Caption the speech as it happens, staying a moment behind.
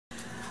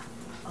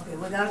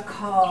we got a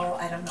call,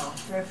 I don't know,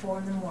 3 or 4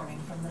 in the morning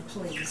from the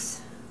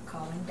police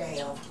calling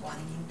Dale,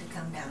 wanting him to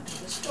come down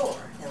to the store.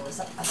 There was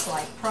a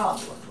slight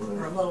problem,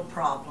 or a little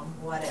problem,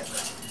 whatever.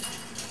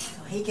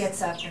 So he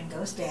gets up and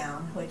goes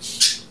down,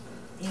 which,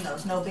 you know,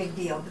 is no big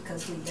deal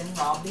because we've been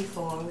robbed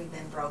before, we've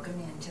been broken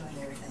into and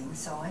everything.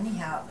 So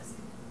anyhow,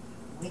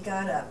 we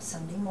got up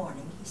Sunday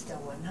morning, he still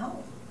wasn't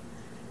home.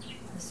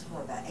 This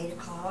was about 8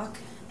 o'clock,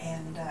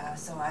 and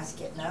so I was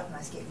getting up and I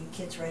was getting you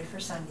kids ready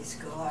for Sunday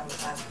school.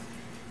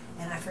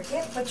 And I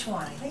forget which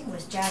one, I think it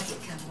was Jackie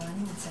come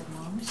running and said,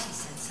 Mama, she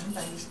said,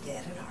 somebody's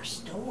dead at our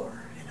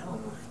store. And oh my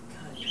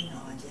God, you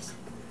know,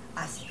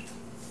 I said, you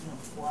know,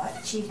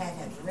 what? She had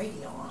the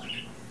radio on.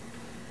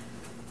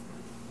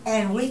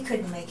 And we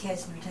couldn't make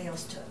heads nor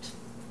tails to it.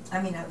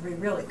 I mean, we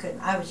really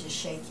couldn't. I was just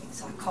shaking.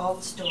 So I called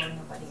the store,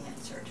 nobody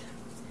answered.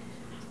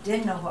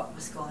 Didn't know what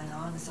was going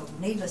on, so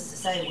needless to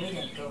say, we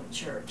didn't go to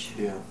church.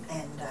 Yeah.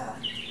 And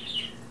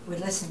we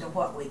listened to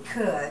what we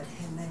could,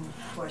 and then,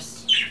 of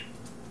course,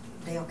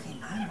 Dale came,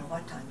 I don't know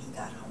what time he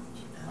got home.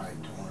 I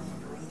don't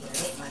remember either.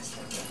 It must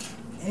have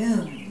been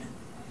noon.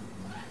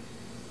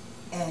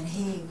 And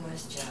he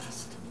was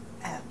just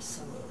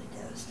absolutely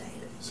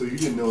devastated. So you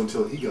didn't know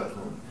until he got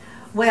home?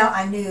 Well,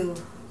 I knew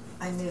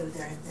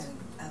there had been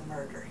a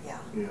murder,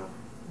 yeah. Yeah.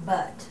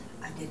 But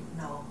I didn't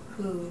know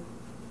who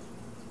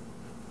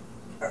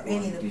or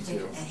any of the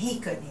particular, and he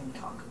couldn't even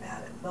talk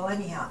about it. Well,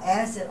 anyhow,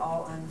 as it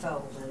all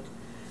unfolded,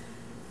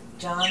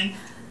 John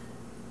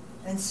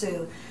and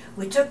Sue,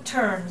 we took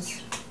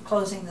turns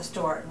closing the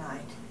store at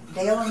night.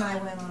 Dale and I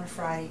went on a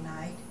Friday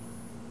night.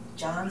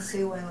 John and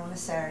Sue went on a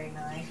Saturday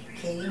night.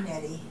 Katie and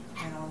Eddie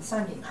went on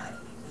Sunday night.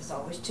 There's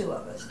always 2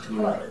 of us to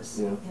close.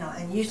 Yeah. You know,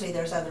 and usually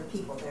there's other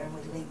people there and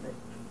we leave it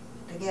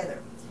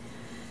together.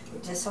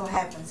 It just so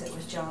happens it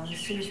was John and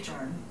Sue's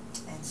turn,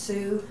 and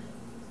Sue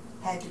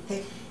had to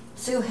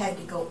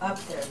go up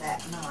there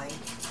that night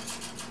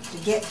to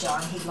get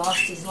John. He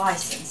lost his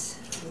license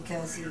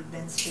because he'd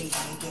been speeding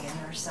again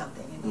or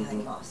something, and he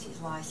had lost his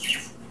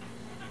license.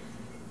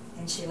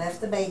 And she left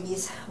the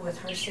babies with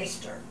her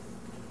sister,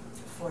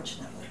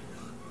 fortunately.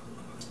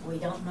 We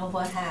don't know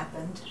what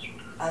happened,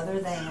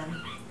 other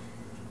than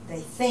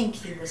they think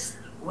he was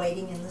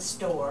waiting in the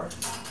store.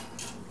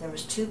 There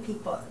was 2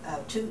 people,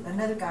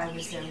 another guy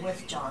was there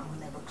with John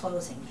when they were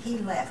closing. He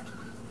left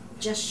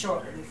just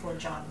shortly before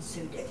John and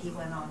Sue did. He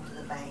went on to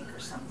the bank or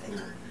something.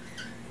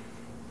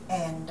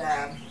 And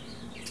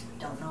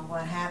don't know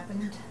what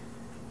happened.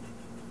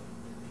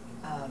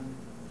 Of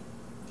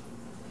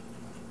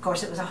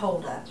course, it was a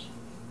holdup.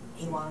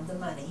 He wanted the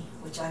money,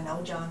 which I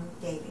know John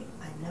gave him.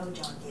 I know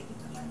John gave him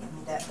the money. I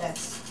mean,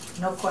 that's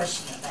no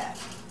question of that.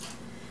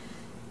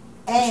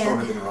 The store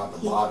had been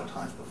robbed a lot of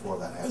times before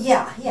that happened.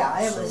 Yeah,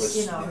 it So was, it's,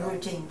 you know, a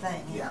routine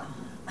thing. Yeah.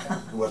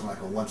 It wasn't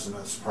like a once in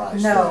a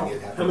surprise No. thing.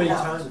 It happened. How many No.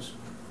 times?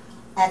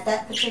 At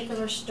that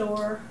particular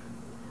store,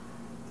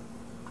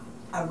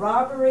 a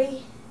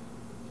robbery,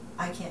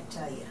 I can't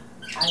tell you.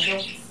 I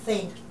don't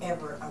think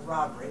ever a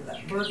robbery,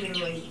 but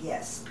burglary,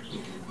 yes.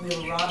 We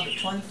were robbed at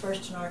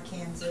 21st in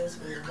Arkansas.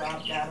 We were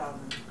robbed out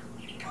on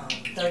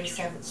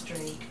 37th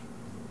Street.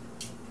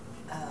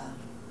 I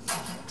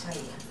can't tell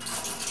you.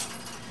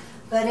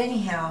 But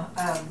anyhow,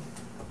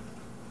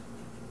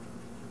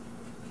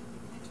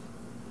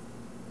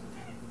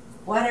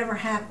 whatever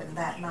happened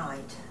that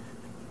night,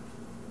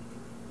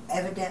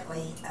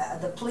 evidently,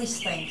 the police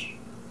think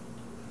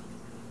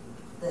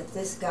that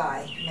this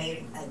guy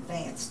made an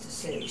advance to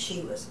Sue.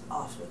 She was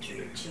awfully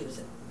cute. She was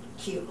a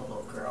cute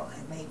little girl,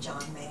 and made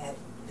John mad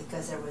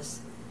because there was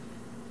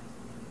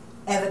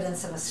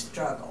evidence of a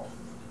struggle.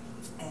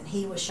 And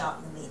he was shot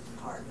in the meat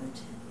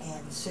department,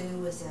 and Sue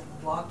was in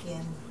the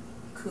walk-in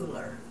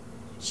cooler.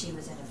 She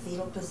was in a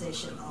fetal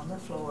position on the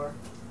floor,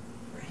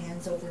 her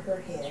hands over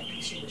her head,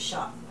 and she was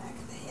shot in the back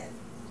of the head.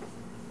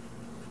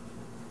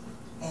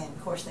 And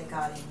of course they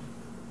got him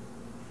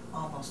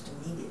almost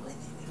immediately.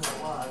 They knew who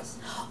it was.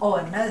 Oh,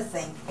 and another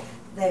thing,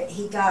 that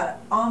he got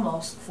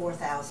almost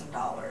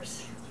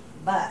 $4,000,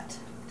 but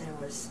there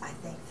was, I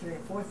think,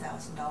 $3,000 or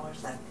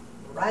 $4,000 left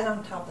right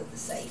on top of the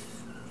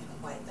safe in a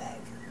white bag.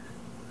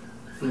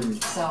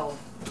 So,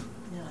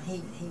 you know,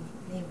 he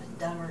was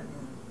dumber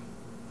than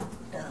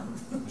dumb.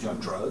 Was he on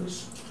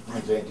drugs?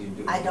 I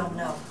don't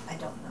know.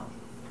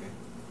 Okay.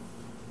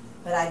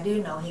 But I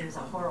do know he was a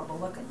horrible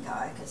looking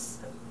guy, because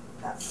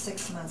about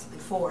 6 months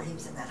before he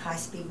was in that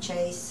high-speed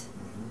chase.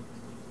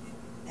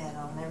 And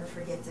I'll never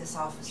forget this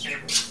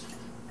officer.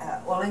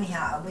 Well,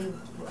 anyhow, we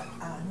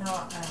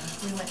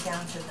went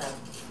down to the,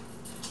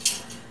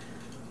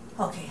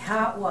 okay,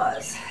 how it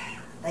was,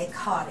 they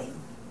caught him,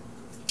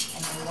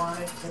 and they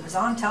wanted, it was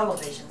on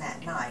television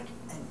that night,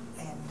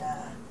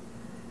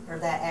 or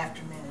that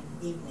afternoon,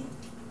 evening,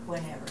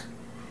 whenever,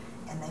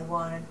 and they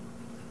wanted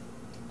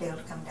Dale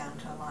to come down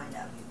to a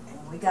lineup. And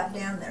when we got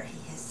down there, he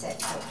had said,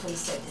 the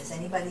police said, has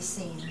anybody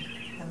seen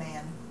the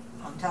man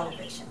on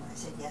television? And I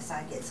said, yes,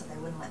 I did, so they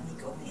wouldn't let me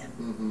go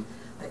in.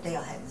 But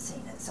Dale hadn't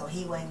seen it, so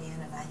he went in,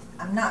 and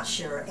I'm not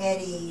sure,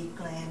 Eddie,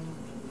 Glenn,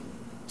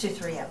 2,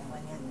 3 of them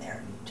went in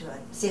there to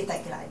see if they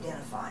could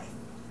identify him.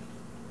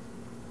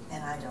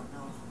 And I don't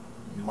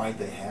know. Might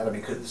they have? I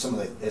mean,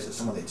 is it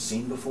someone they'd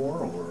seen before,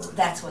 or?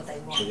 That's what they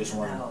wanted just to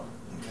wanted- know.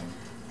 Okay.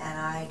 And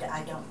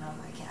I don't know,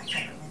 I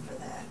can't remember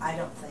that. I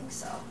don't think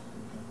so.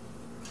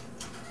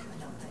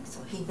 I don't think so.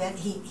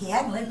 He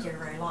hadn't lived here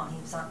very long. He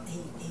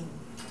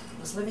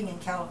was living in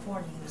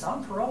California. He was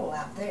on parole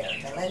out there.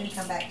 They let him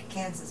come back to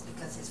Kansas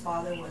because his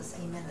father was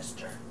a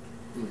minister.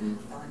 Mm-hmm.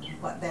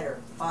 What better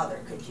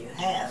father could you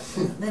have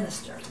than a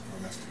minister?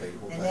 Well, that's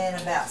debatable. And but-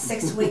 then about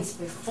 6 weeks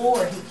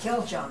before he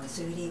killed John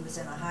Suit, he was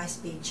in a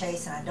high-speed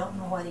chase, and I don't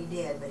know what he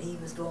did, but he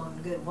was going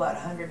good,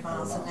 100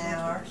 miles an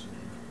hour?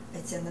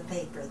 It's in the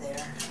paper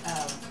there.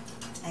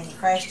 And he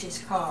crashed his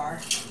car,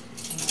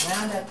 and he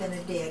wound up in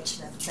a ditch,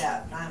 and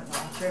about, I don't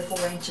know, 3 or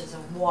 4 inches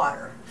of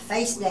water,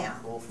 face down.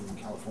 Parole from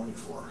California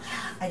for?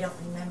 I don't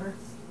remember.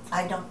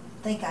 I don't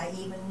think I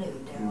even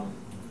knew, Daryl.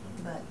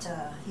 But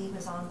he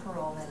was on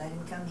parole. They let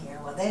him come here.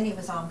 Well, then he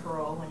was on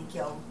parole when he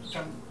killed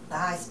from the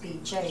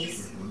high-speed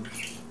chase. Mhm.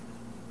 He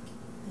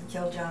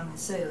killed John and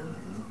Sue.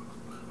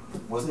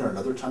 Mhm. Wasn't there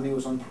another time he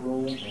was on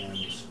parole,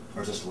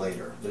 or is this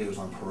later, that he was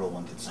on parole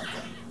and did something?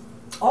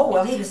 Oh,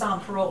 well, he was on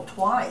parole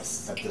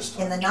twice At this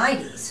in time? the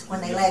 90s when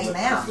they let him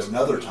out. This is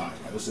another time.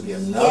 This would be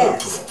another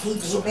Yes, parole.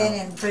 he'd So been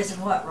how- in prison,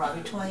 what,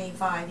 Robbie,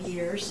 25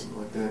 years? Something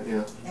like that,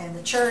 yeah. And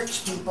the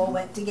church people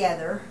went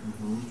together,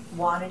 Mhm.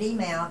 wanted him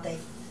out. They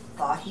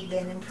thought he'd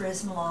been in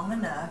prison long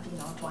enough,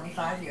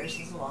 25 years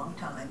is a long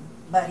time.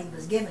 But he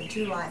was given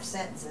 2 life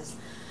sentences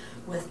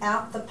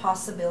without the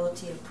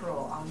possibility of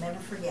parole. I'll never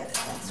forget it.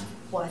 That's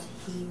what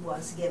he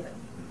was given,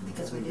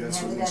 because I we think didn't that's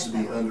have what the needs death to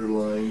be penalty.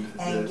 underlined.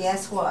 And that-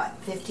 guess what?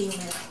 15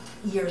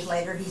 years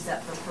later, he's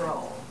up for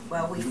parole.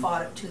 Well, we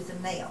fought it tooth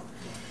and nail.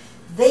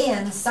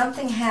 Then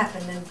something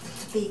happened in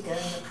Topeka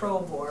in the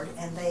parole board,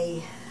 and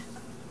they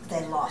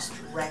lost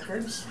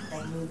records.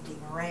 They moved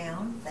him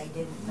around. They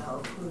didn't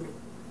know who,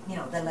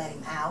 they let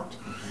him out.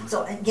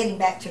 So, and getting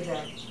back to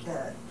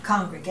the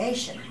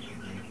congregation,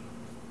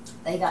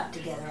 they got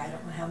together. I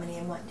don't know how many of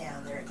them went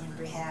down there in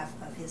behalf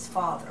of his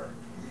father.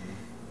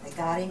 They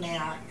got him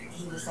out.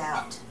 He was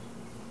out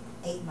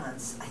 8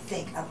 months, I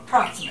think,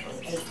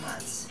 approximately 8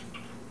 months.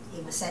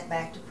 He was sent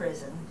back to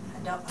prison.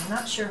 I'm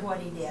not sure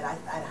what he did. I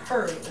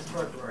heard it was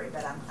burglary,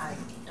 but I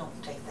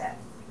don't take that.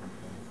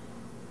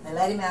 They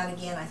let him out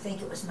again, I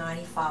think it was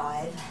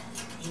 95.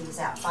 He was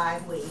out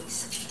 5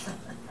 weeks.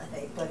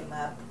 They put him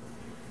up.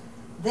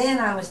 Then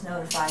I was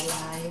notified in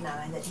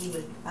 99 that he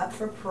was up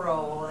for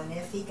parole, and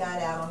if he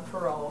got out on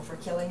parole for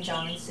killing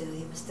John and Sue,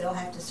 he would still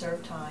have to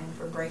serve time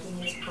for breaking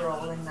his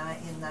parole in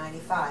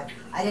 95.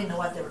 I didn't know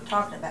what they were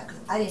talking about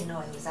because I didn't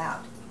know he was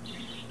out.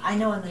 I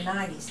know in the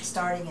 90s,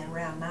 starting in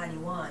around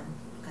 91,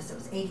 because it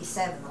was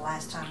 87 the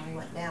last time we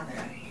went down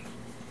there,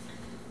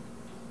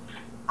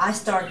 I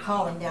started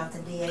calling down at the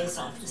DA's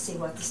office to see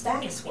what the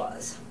status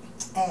was.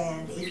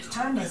 And each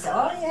time they said,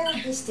 oh yeah,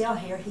 he's still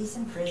here, he's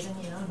in prison,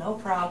 no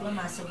problem.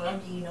 I said, well,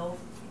 do you know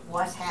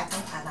what's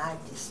happened? And I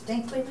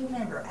distinctly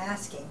remember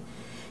asking,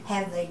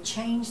 have they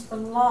changed the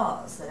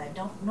laws that I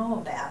don't know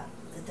about,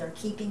 that they're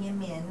keeping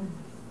him in,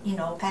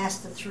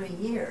 past the 3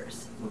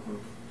 years? Mhm.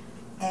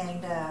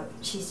 And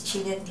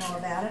she didn't know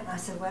about it. And I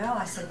said,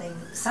 well,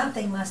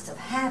 something must have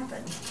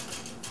happened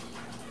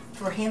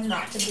for him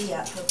not to be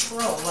up for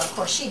parole. Well, of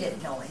course, she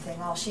didn't know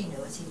anything. All she knew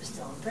is he was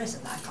still in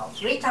prison. I called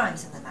 3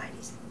 times in the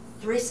 90s,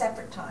 3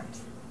 separate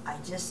times. I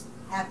just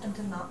happened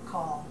to not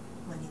call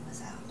when he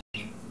was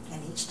out.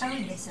 And each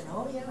time they said,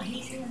 oh yeah,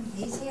 he's in,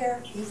 he's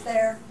here, he's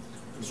there.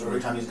 So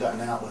every time he's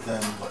gotten out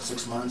within,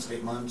 6 months,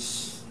 8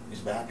 months, he's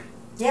back?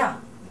 Yeah,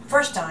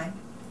 first time.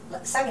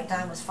 Second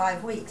time was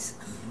 5 weeks,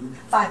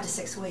 5 to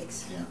 6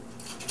 weeks. Yeah.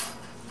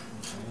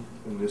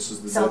 And this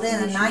is the So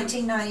then in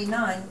definition.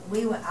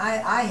 1999,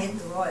 I hit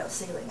the royal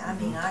ceiling. I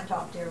mean, I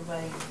talked to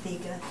everybody in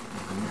Topeka,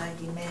 and I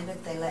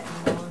demanded they let me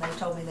know, and they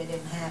told me they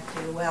didn't have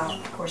to. Well,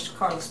 of course,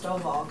 Carla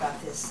Stovall got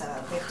this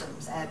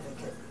victims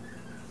advocate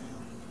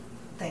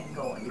thing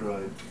going.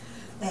 Right.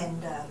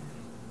 And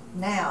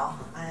now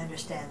I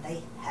understand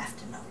they have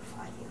to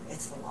notify you.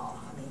 It's the law.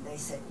 I mean, they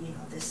said,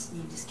 this,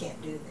 you just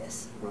can't do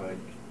this. Right.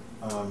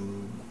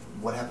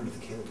 What happened to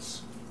the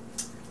kids?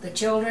 The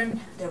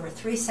children, there were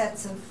 3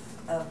 sets of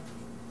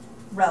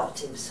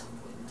relatives,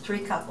 3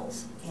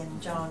 couples in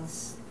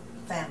John's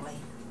family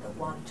that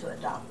wanted to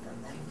adopt them.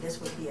 And this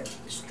would be a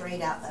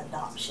straight out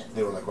adoption.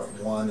 They were like, what,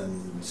 1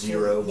 and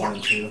 0, Yeah. 1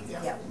 and 2?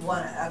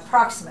 Yeah,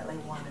 approximately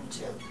 1 and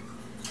 2.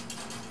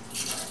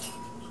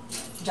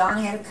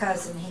 John had a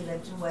cousin. He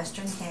lived in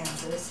western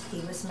Kansas. He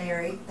was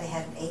married. They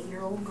had an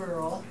 8-year-old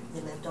girl. They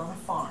lived on a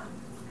farm.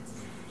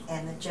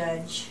 And the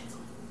judge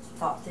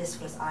thought this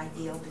was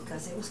ideal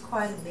because it was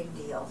quite a big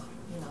deal,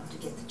 to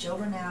get the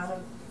children out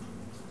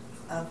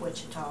of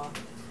Wichita.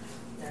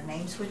 Their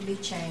names would be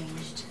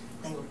changed.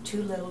 They were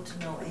too little to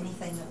know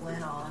anything that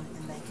went on,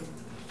 and they could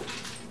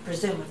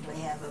presumably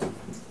have a,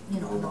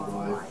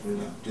 normal life.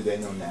 Yeah. Do they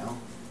know now?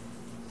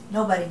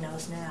 Nobody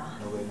knows now.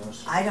 Nobody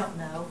knows? I don't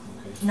know.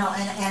 Okay. No,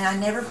 and I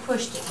never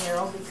pushed it,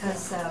 Harold,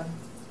 because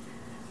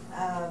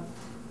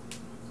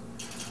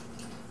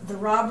the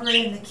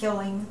robbery and the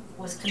killing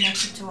was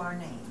connected to our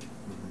name.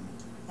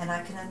 Mhm. And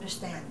I can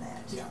understand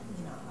that. Yeah.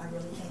 You know, I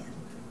really can.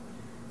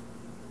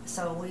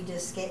 So we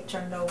just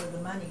turned over the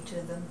money to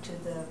them, to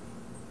the,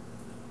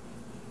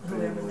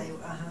 whoever they,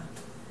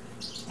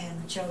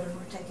 and the children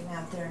were taken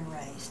out there and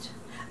raised.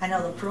 I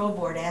know the parole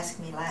board asked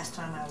me last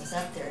time I was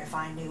up there if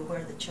I knew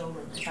where the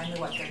children, if I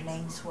knew what their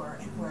names were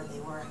and where they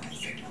were, and I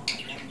said, no,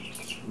 I don't.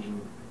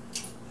 Mhm.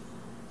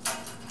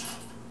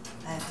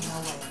 I have no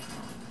way of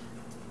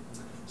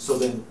knowing. So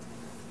then,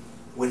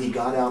 when he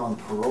got out on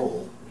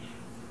parole,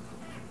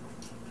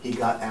 he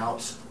got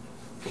out,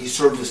 he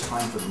served his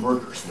time for the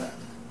murders then.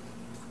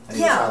 And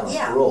he was Yeah, out on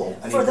yeah, parole,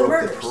 and he for the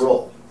broke the murders.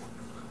 parole.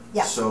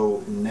 Yeah.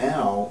 So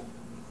now,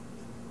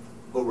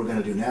 what we're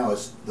gonna do now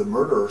is, the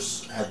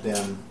murders have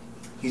been,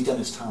 he's done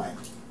his time.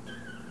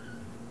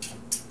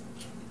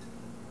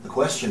 The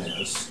question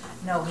is,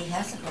 No, he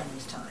hasn't done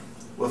his time.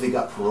 well, if he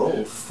got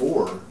paroled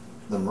for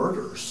the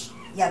murders,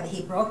 Yeah, but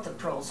he broke the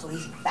parole, so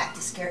he's back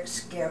to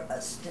square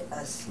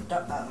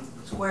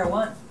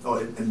one. oh,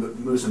 it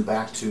moves him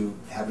back to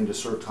having to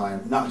serve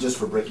time, not just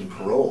for breaking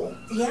parole,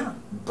 Yeah.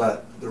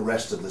 but the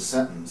rest of the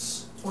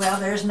sentence.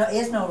 Well,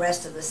 is no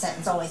rest of the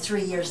sentence, only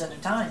 3 years at a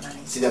time,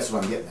 honey. See, that's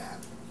what I'm getting at,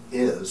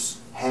 is,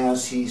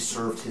 has he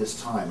served his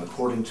time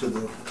according to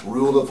the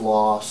rule of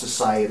law,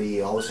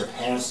 society, all this stuff,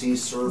 has he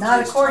served his time?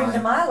 Not according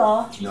to my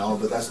law. No,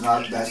 but that's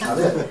not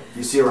it.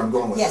 You see where I'm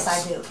going with Yes,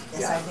 this? I do.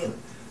 Yes, Yeah. I do.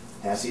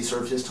 Has he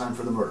served his time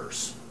for the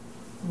murders?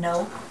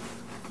 No,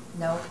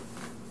 no.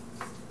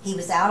 He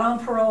was out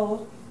on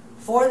parole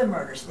for the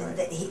murders.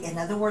 Right. In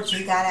other words,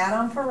 he got out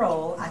on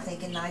parole, I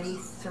think in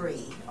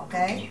 '93,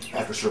 okay?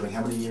 After serving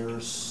how many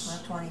years?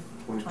 Well, 20,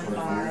 25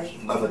 25.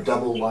 years. Of a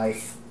double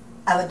life?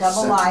 Of a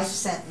double life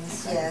Sentence.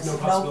 sentence, Okay. yes. No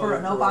possibility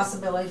of No parole.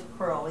 possibility of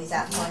parole. He's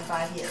out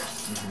 25 years.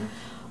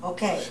 Mm-hmm.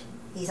 Okay,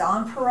 he's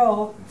on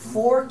parole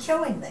for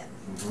killing them.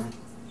 Mm-hmm.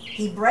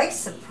 He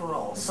breaks the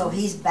parole, so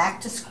he's back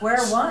to square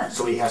one.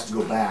 So he has to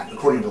go back,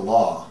 according to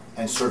law,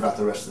 and serve out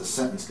the rest of the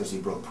sentence because he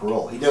broke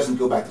parole. He doesn't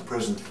go back to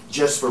prison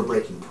just for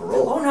breaking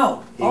parole. Oh,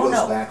 no. He Oh, goes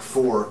no. back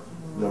for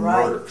the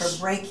Right, murders.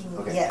 for breaking,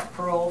 Okay. yeah,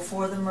 parole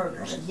for the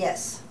murders, Okay.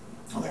 yes,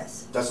 Okay.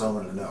 yes. That's all I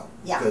wanted to know.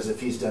 Yeah. Because if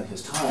he's done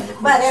his time,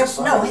 according But to there's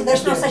society,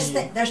 there's no Yeah, such he-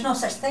 thing, there's no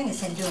such thing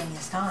as him doing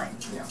his time.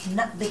 Yeah.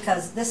 Not,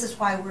 because this is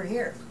why we're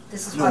here.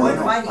 This is No, why I we're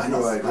know, fighting I know,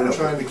 this. I I'm know.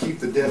 trying to keep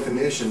the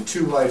definition,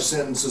 2 life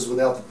sentences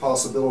without the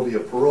possibility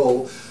of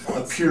parole, a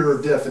pure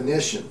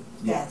definition.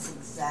 Yeah. That's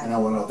exactly. And I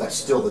want to know if what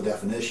that's we're still doing. the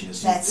definition.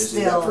 Is That's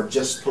he up still- for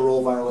just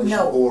parole violation?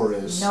 No, Or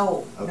is?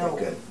 no, Okay, no,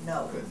 good.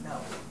 no, Good. no.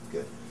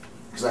 Good.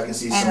 Because I can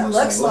see And it someone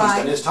looks saying, well, he's like-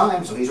 done his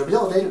time, so he's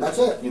rehabilitated, that's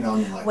it, you know,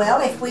 and you're like.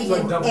 Well, if we It's like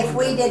didn't, double if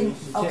we murder. didn't,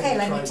 You can't okay,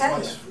 let me try tell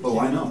you. twice. Oh,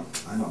 I know.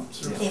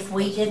 Sure. Yeah. If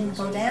we didn't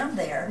go down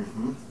there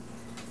Mhm,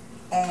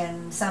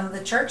 and some of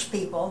the church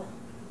people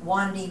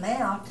wanted him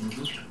out,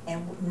 mhm.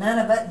 and none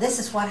of us, this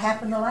is what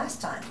happened the last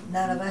time.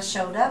 None of us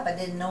showed up, I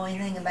didn't know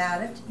anything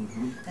about it,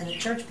 Mhm. and the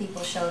church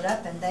people showed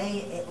up and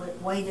it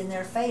weighed in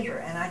their favor.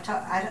 And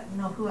I don't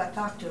know who I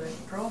talked to at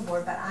the parole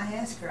board, but I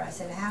asked her, I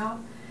said, how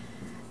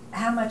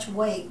much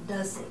weight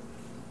does it,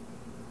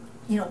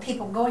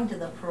 people going to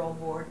the parole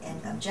board and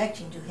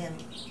objecting to him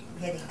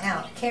getting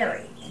out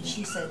carry? And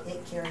she said,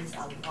 it carries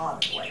a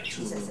lot of weight.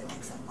 She says it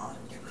makes a lot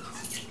of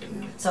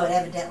difference. So it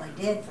evidently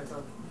did for the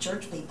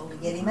church people to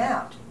get him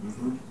out.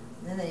 Mhm.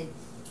 Then they,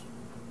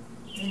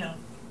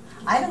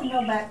 I don't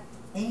know about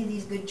any of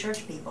these good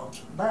church people,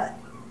 but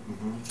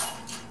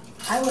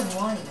Mhm. I wouldn't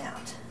want him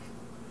out.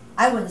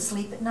 I wouldn't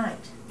sleep at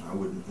night. I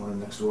wouldn't want him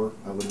next door.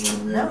 I wouldn't want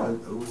him there. No.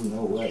 Oh,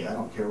 no way. I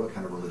don't care what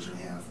kind of religion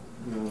you have.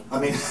 No. I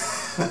mean.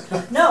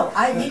 No,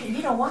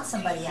 you don't want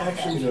somebody out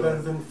Action is there.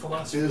 better than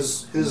philosophy.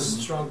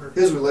 His Stronger.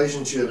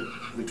 relationship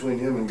between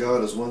him and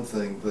God is one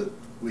thing, but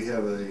we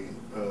have a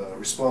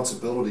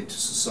responsibility to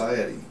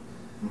society,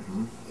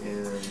 Mhm.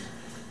 and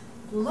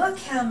Look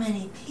how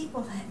many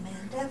people that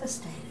man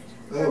devastated.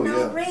 For Oh, no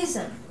yeah.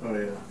 reason. oh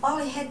yeah, All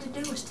he had to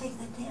do was take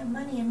that damn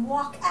money and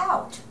walk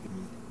out.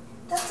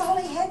 That's all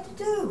he had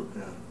to do.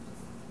 yeah.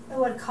 They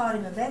would have caught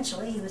him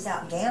eventually. He was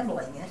out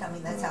gambling it. I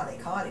mean, that's how they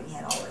caught him. He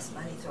had all this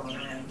money thrown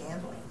around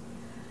gambling.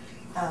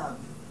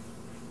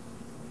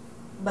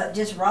 But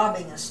just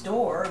robbing a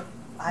store,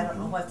 I don't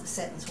know what the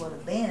sentence would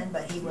have been,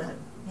 but he would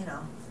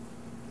have,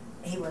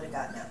 he would have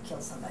gotten out and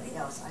killed somebody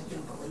else. I do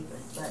believe it,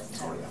 but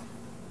Oh, yeah.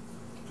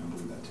 I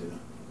believe that too.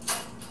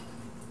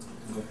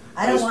 Okay.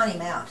 I don't just- want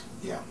him out.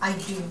 Yeah. I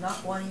do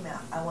not want him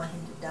out. I want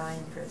him to die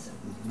in prison.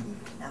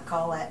 Mhm. Now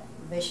call that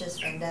vicious,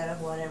 vendetta,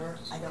 whatever,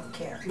 I don't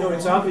care. No, I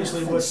it's don't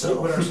obviously care.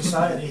 what our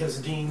society has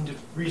deemed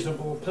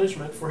reasonable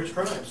punishment for his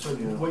crimes. So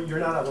Yeah. you're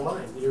not out of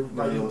line. You're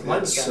right in No, line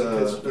with it's, that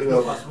because there's you no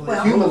know, possibility.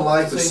 Well- Human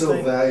life is Same so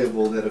thing.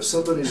 valuable that if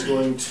somebody's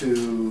going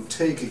to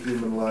take a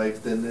human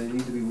life, then they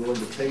need to be willing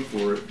to pay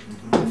for it.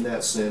 Mhm. In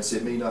that sense,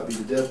 it may not be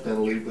the death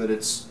penalty, but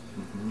it's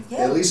Mhm. Yeah.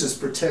 at least it's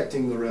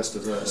protecting the rest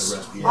of us. The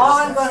rest, yes, All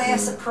I'm gonna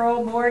that's- ask the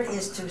parole board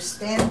is to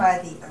stand by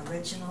the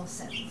original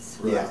sentence.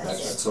 Right, Yeah,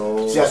 that's it.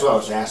 all. See, that's what I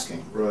was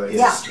asking. Right.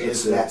 Yeah.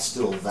 Is that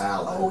still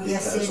valid? Oh,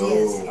 yes, Because, it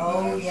is. I Oh,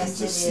 can yes,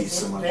 it just is. see It's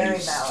someone very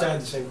who's- valid. I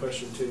had the same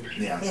question too.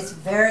 Yeah. It's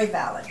very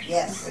valid,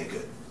 yes. Okay,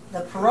 good.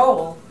 The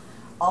parole,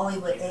 all he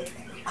would,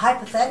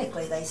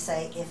 hypothetically, they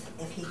say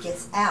if he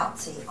gets out,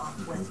 see,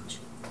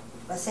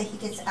 let's say he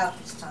gets out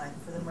this time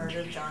for the murder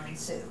of John and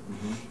Sue.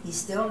 Mhm. He's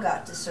still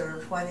got to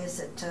serve, what is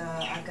it,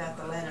 I got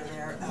the letter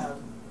there,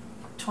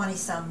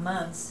 20-some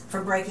months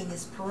for breaking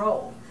his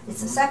parole.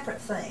 It's a Mhm.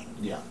 separate thing.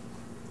 Yeah,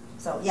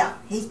 So, yeah,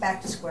 he's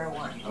back to square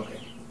one.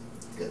 okay,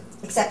 good,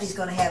 Except he's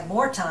gonna have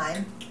more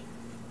time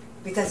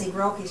because he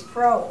broke his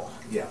parole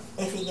yeah,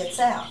 if he gets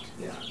out.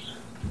 yeah.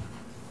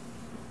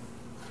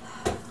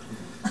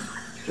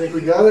 Think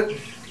we got it?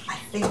 I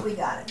think we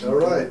got it. All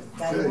right.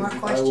 Got any Okay. more I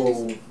questions?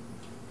 will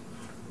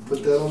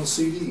put that on the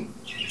CD.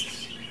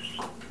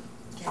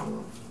 Okay.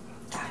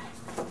 Got it.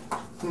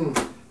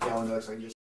 Yeah, well, no, I just